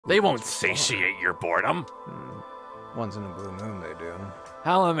They won't satiate your boredom. Once in a blue moon they do.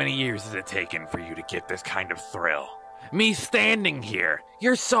 How many years has it taken for you to get this kind of thrill? Me standing here,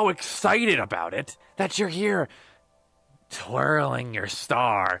 you're so excited about it that you're here twirling your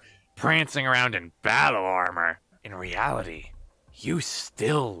star, prancing around in battle armor. In reality, you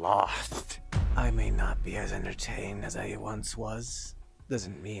still lost. I may not be as entertained as I once was.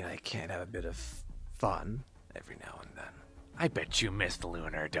 Doesn't mean I can't have a bit of fun every now and then. I bet you missed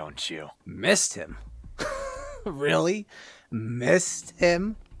Lunar, don't you? Missed him? Really? Missed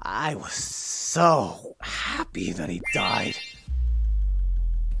him? I was so happy that he died.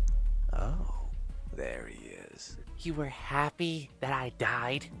 Oh, there he is. You were happy that I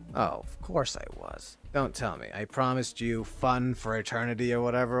died? Oh, of course I was. Don't tell me. I promised you fun for eternity or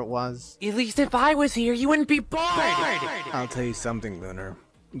whatever it was. At least if I was here, you wouldn't be bored! I'll tell you something, Lunar.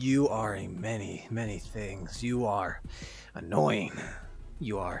 You are a many, many things. You are annoying.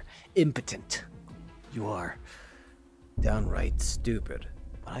 You are impotent. You are downright stupid.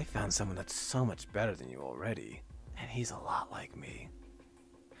 But I found someone that's so much better than you already. And he's a lot like me.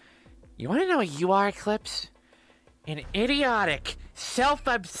 You want to know what you are, Eclipse? An idiotic,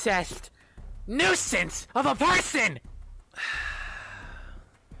 self-obsessed nuisance of a person!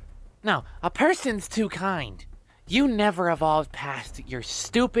 No, a person's too kind. You never evolved past your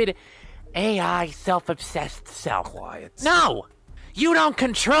stupid AI self-obsessed self. Quiet. No! You don't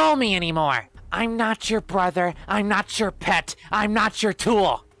control me anymore! I'm not your brother, I'm not your pet, I'm not your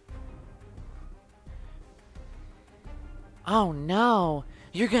tool! Oh no,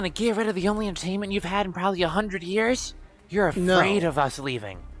 you're gonna get rid of the only entertainment you've had in probably 100 years? You're afraid of us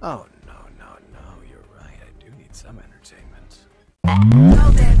leaving. Oh, no, you're right. I do need some entertainment.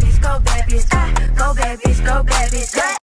 Go babies, go babies, go babies, go babies, go.